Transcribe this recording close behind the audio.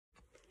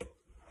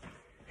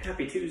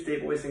Happy Tuesday,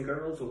 boys and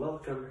girls.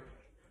 Welcome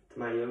to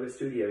my yoga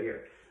studio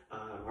here.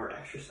 Our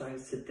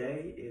exercise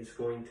today is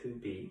going to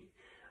be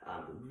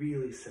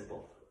really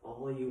simple.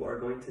 All you are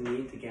going to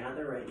need to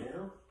gather right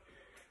now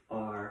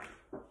are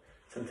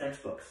some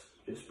textbooks.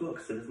 Just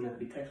books. It doesn't have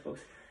to be textbooks.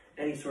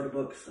 Any sort of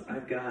books.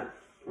 I've got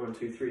 1,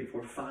 2, 3,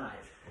 4, 5.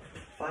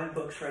 5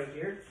 books right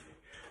here.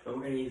 And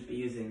we're going to be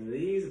using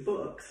these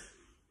books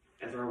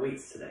as our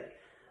weights today.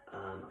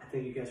 I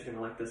think you guys are going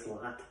to like this a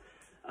lot.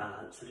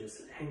 So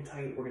just hang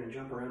tight. We're going to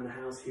jump around the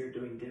house here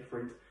doing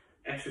different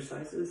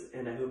exercises,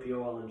 and I hope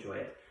you all enjoy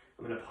it.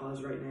 I'm going to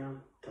pause right now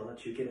to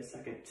let you get a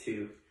second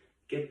to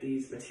get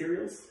these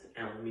materials,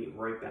 and I'll meet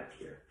right back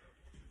here.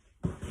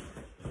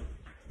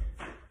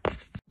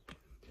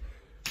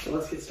 So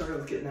let's get started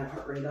with getting that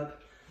heart rate up.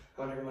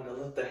 I want everyone to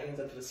lift their hands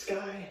up to the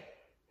sky.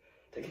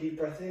 Take a deep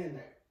breath in.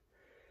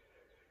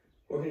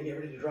 We're going to get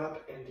ready to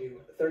drop and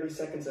do 30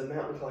 seconds of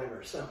mountain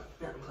climbers. So,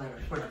 mountain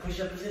climbers. We're in a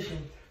push-up position,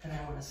 and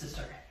I want us to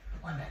start.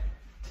 1,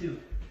 2,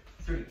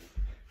 3,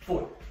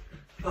 4,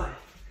 5,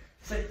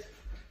 6,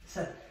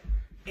 7,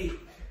 8,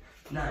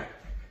 9,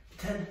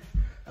 10,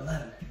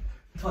 11,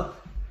 12,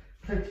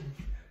 13,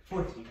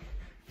 14,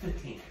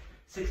 15,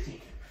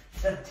 16,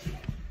 17,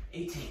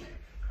 18,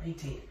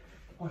 19,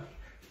 20,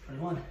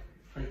 21,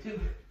 22,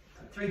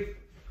 23,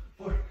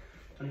 24,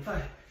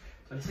 25,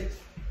 26,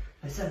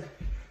 27,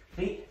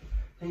 28,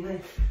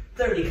 29,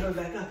 30. Coming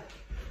back up.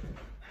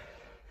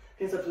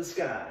 Hands up to the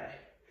sky.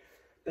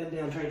 Bend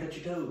down, try and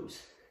touch your toes.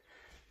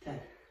 10,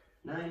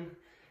 9,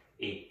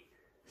 8,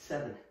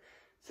 7,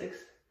 6,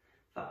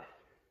 5,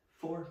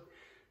 4,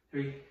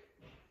 3,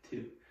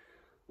 2,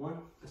 1.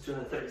 Let's do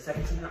another 30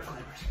 seconds of mountain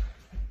climbers.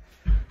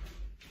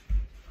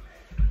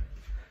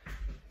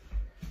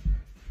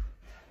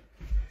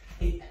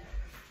 8,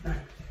 9,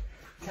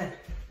 10,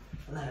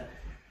 11,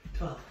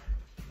 12,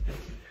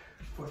 15,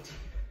 14.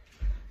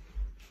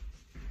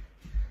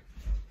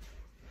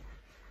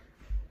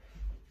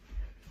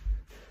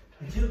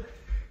 22,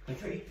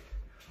 23.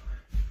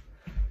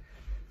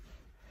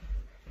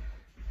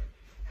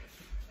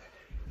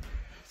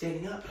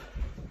 Standing up.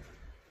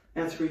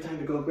 Now it's a great time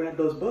to go grab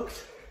those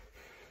books.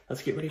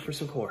 Let's get ready for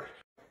some core.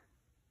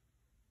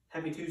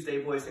 Happy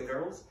Tuesday, boys and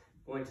girls.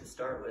 I'm going to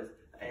start with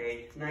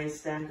a nice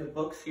stack of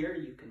books here.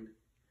 You can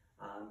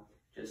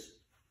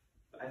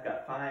I've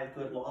got 5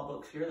 good law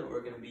books here that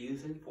we're going to be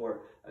using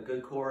for a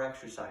good core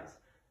exercise.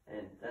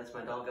 And that's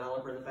my dog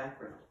Oliver in the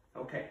background.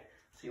 Okay,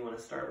 so you want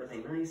to start with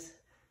a nice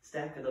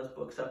stack of those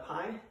books up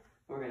high.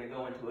 We're going to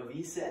go into a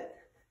V set,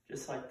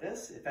 just like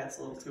this. If that's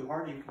a little too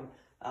hard, you can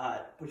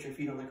put your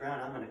feet on the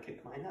ground. I'm going to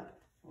kick mine up.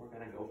 We're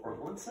going to go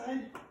from one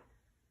side.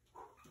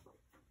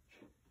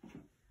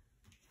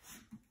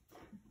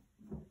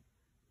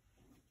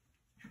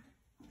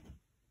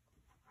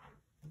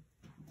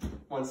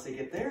 Once they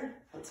get there,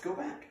 let's go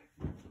back.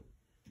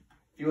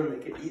 If you want to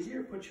make it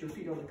easier, put your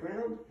feet on the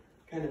ground,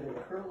 kind of in a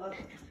curl up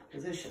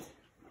position.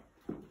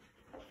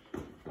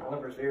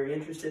 Oliver's very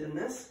interested in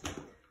this.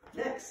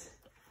 Next,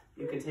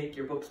 you can take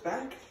your books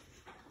back,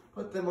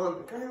 put them on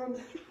the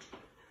ground.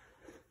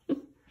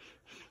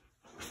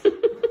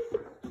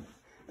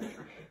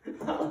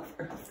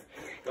 Oliver,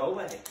 go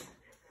away.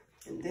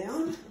 And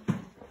down,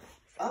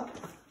 up,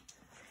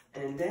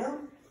 and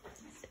down,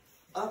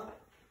 up,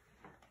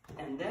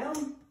 and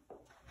down.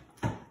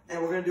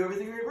 And we're going to do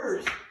everything in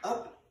reverse.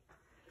 Up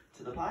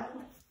to the pile,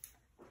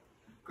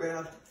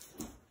 grab,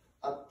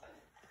 up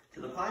to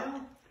the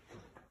pile,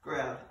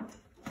 grab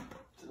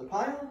to the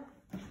pile,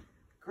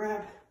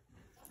 grab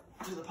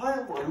to the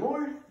pile, one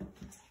more,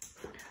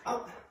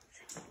 up,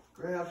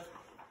 grab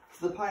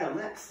to the pile.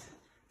 Next,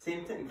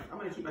 same thing. I'm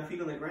going to keep my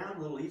feet on the ground,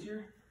 a little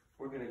easier.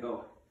 We're going to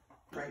go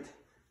right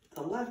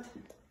to left,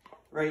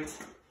 right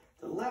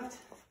to left,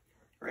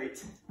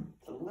 right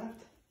to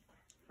left,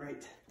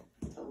 right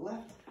to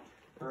left,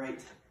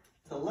 right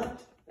to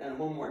left, and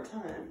one more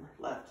time,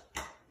 left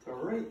to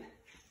right,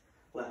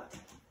 left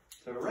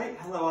to right.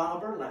 Hello,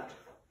 Oliver. Left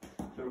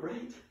to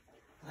right,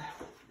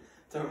 left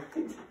to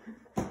right,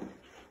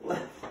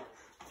 left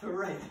to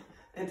right.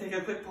 And take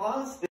a quick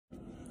pause.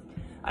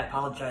 I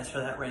apologize for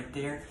that right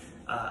there.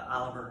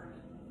 Oliver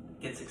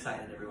gets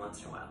excited every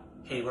once in a while.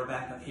 Okay, we're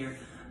back up here.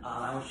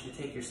 I want you to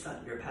take your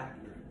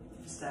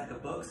stack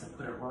of books and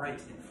put it right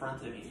in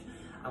front of you.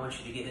 I want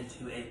you to get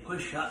into a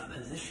push-up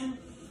position.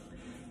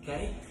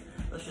 Okay,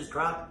 let's just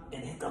drop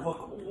and hit the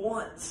book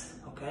once.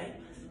 Okay,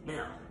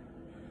 now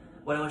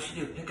what I want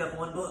you to do, pick up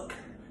one book,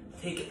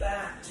 take it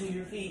back to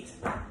your feet,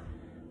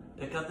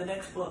 pick up the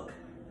next book,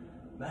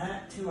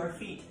 back to our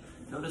feet.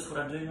 Notice what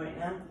I'm doing right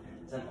now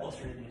is I'm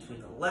alternating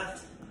between the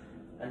left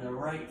and the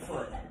right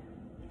foot.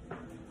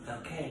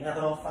 Okay, now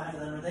that all 5 of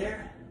them are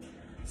there,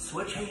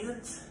 switch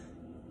hands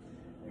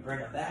and bring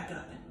them back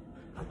up.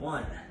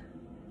 1,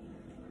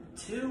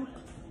 2,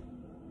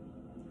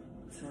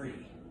 3,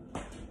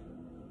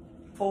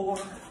 4,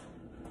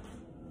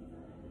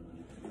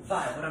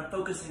 5. What I'm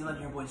focusing on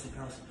here, boys and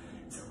girls,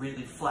 is a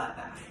really flat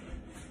back.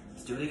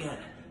 Let's do it again.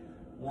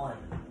 1,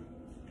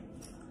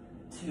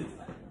 2,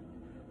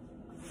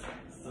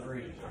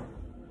 3,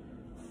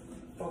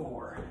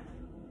 4,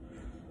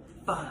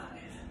 5.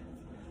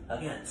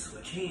 Again,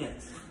 switch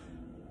hands.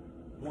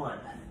 1,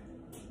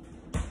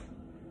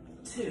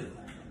 2,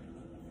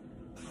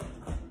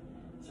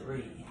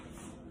 3,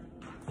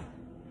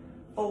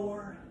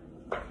 4,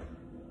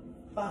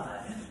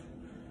 5.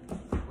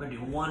 We're gonna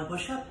do 1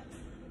 push-up.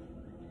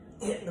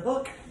 Hit in the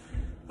book.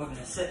 We're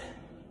gonna sit.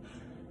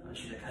 I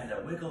want you to kind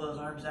of wiggle those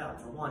arms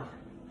out for 1,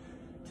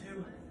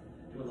 2,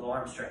 do a little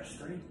arm stretch.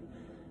 3,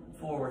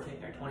 4, we're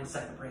taking our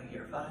 20-second break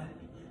here. 5,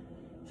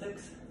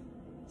 6,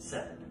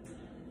 7,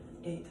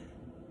 8,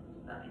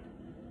 9,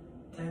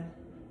 10,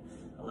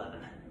 11,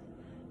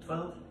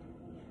 12,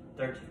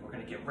 13. We're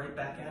gonna get right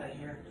back at it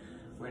here.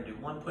 We're gonna do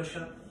 1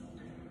 push-up.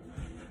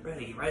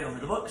 Ready, right over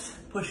the books.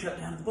 Push up,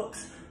 down to the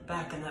books.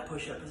 Back in that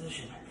push-up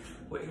position.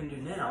 What you're gonna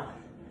do now,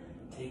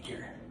 take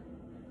your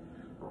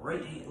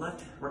right hand,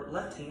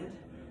 left hand,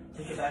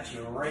 take it back to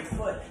your right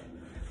foot.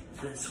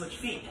 Then switch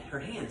feet, or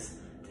hands.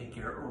 Take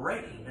your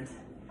right hand,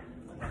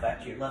 put it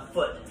back to your left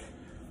foot.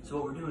 So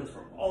what we're doing is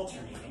we're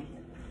alternating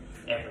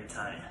every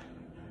time.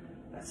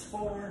 That's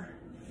 4,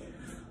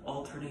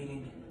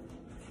 alternating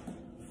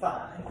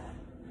 5.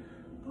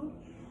 Boop.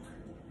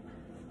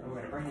 And we're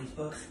gonna bring these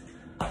books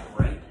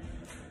right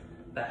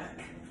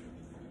back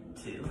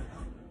to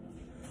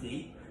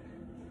the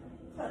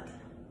front.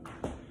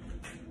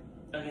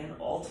 Again,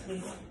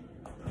 alternating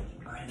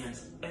our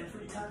hands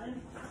every time.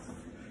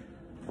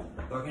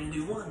 We're gonna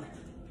do 1.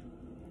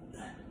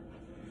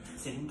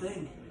 Same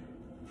thing.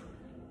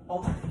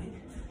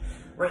 Alternating.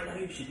 Right now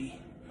you should be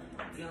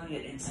feeling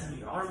it in some of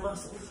your arm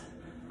muscles,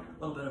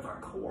 a little bit of our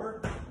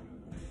core.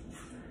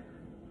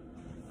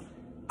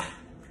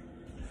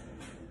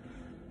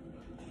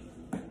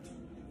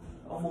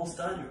 Almost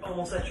done, you're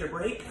almost at your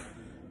break.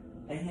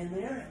 Hang in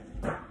there.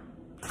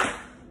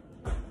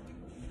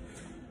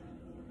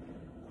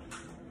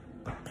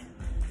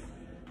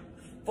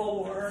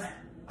 4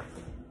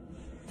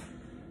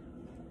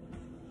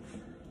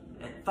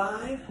 and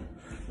 5.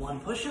 1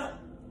 push-up.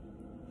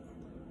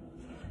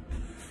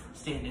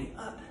 Standing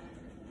up.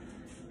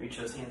 Reach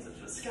those hands up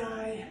to the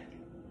sky.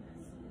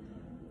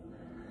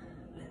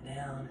 And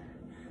down.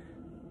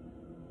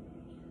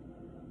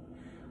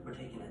 We're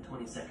taking a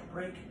 20-second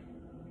break.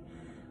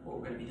 What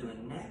we're going to be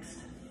doing next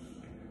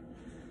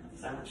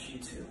is I want you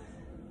to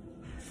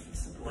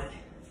simply, we're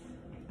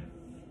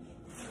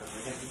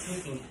going to be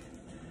taking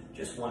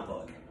just 1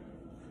 book.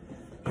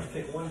 You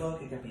pick 1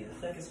 book. It can be the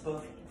thickest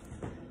book.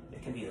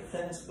 It can be the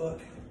thinnest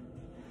book.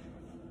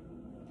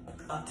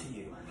 Up to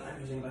you. I'm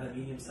using about a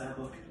medium-sized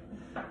book.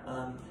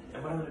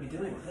 And what I'm going to be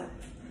doing with it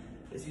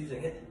is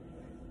using it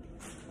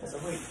as a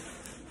weight.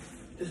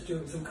 Just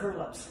doing some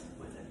curl-ups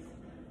with it.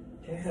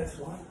 Okay, that's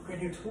 1. We're going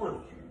to do 20.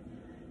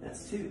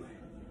 That's 2.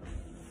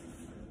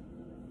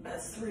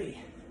 That's 3.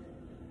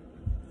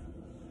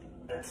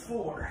 That's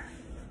 4.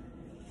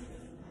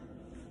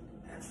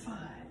 That's 5.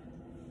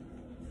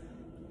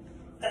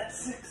 That's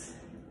 6.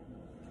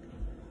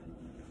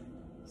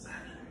 7.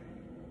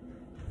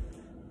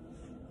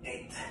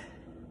 8.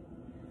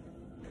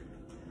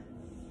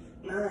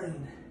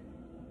 9.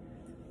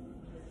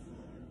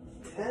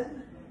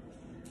 10.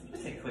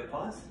 Just take a quick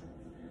pause.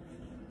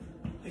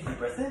 Take a deep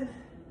breath in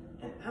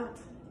and out.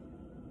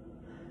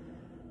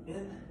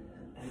 In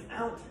and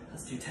out.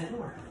 Let's do 10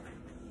 more.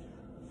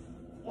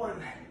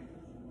 1,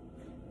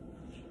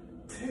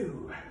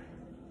 2,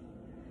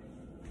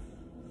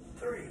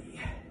 3,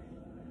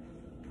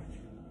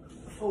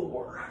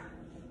 4,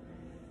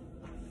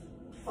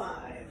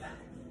 5,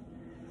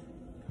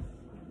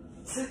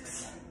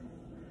 6,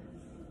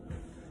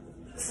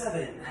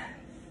 7,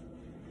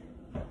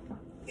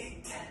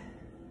 8,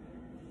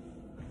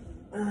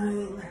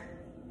 9,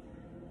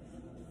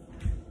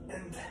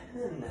 and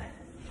 10.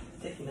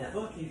 Taking that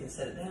book, you can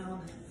set it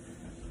down.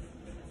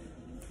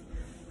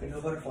 We're going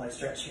to do a butterfly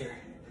stretch here.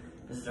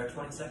 This is our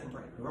 20-second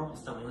break. We're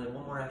almost done. We only have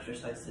 1 more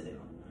exercise to do.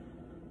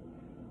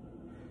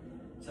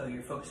 So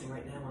you're focusing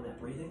right now on that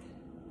breathing.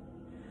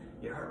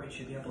 Your heart rate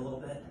should be up a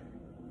little bit.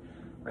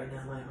 Right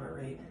now my heart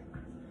rate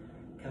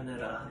coming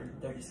at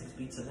 136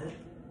 beats a minute.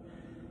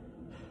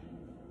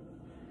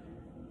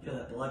 Feel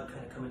that blood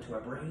kind of come into our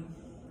brain.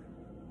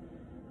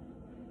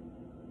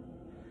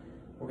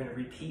 We're going to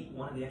repeat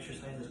one of the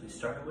exercises we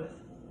started with.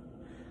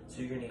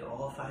 So you're going to need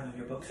all 5 of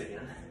your books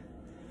again.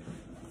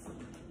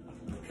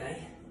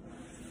 Okay?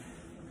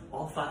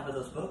 All 5 of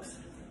those books,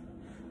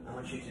 I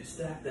want you to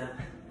stack them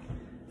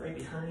right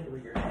behind where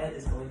your head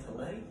is going to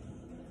lay.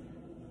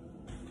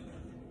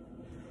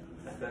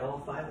 I've got all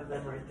 5 of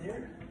them right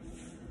there.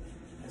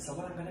 And so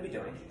what I'm going to be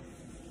doing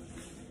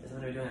is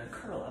I'm going to be doing a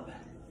curl up.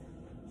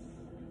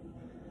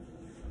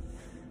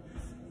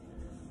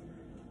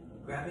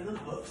 Grabbing those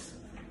books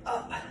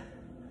up,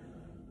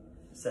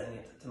 setting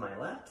it to my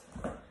left,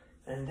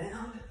 and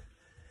down,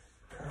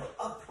 curl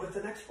up with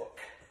the next book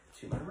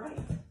to my right.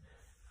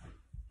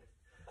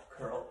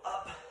 Curl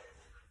up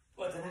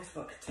with the next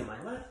book to my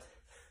left.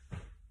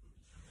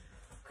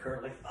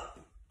 Curling up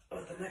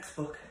with the next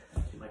book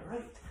to my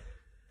right.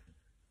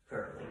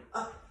 Curling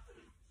up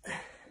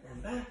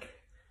and back.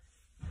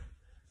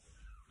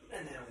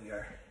 And now we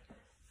are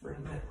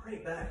bringing that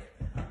right back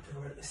to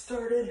where they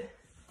started.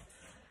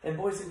 And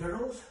boys and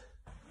girls,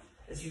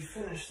 as you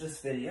finish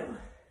this video,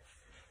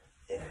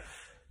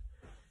 if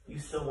you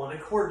still want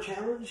a core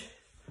challenge,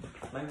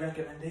 my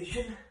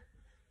recommendation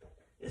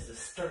is to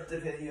start the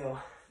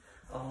video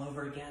all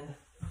over again.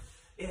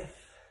 If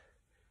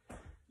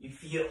you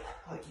feel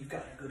like you've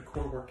got a good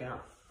core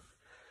workout,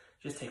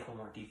 just take one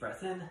more deep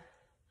breath in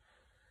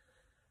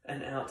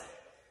and out,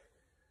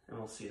 and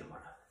we'll see you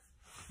tomorrow.